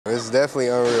definitely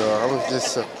unreal.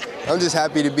 I'm just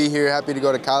happy to be here, happy to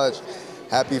go to college,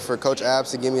 happy for Coach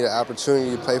Abs to give me the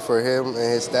opportunity to play for him and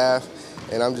his staff,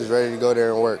 and I'm just ready to go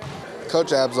there and work.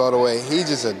 Coach Abs all the way. He's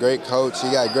just a great coach.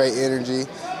 He got great energy.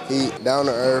 He down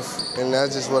to earth, and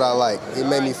that's just what I like. He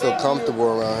made me feel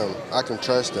comfortable around him. I can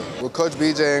trust him. With Coach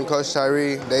BJ and Coach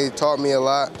Trine, they taught me a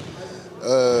lot.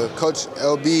 Coach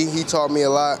LB, he taught me a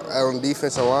lot on the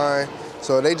defensive line.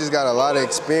 So they just got a lot of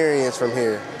experience from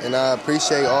here, and I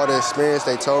appreciate all the experience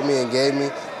they told me and gave me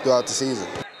throughout the season.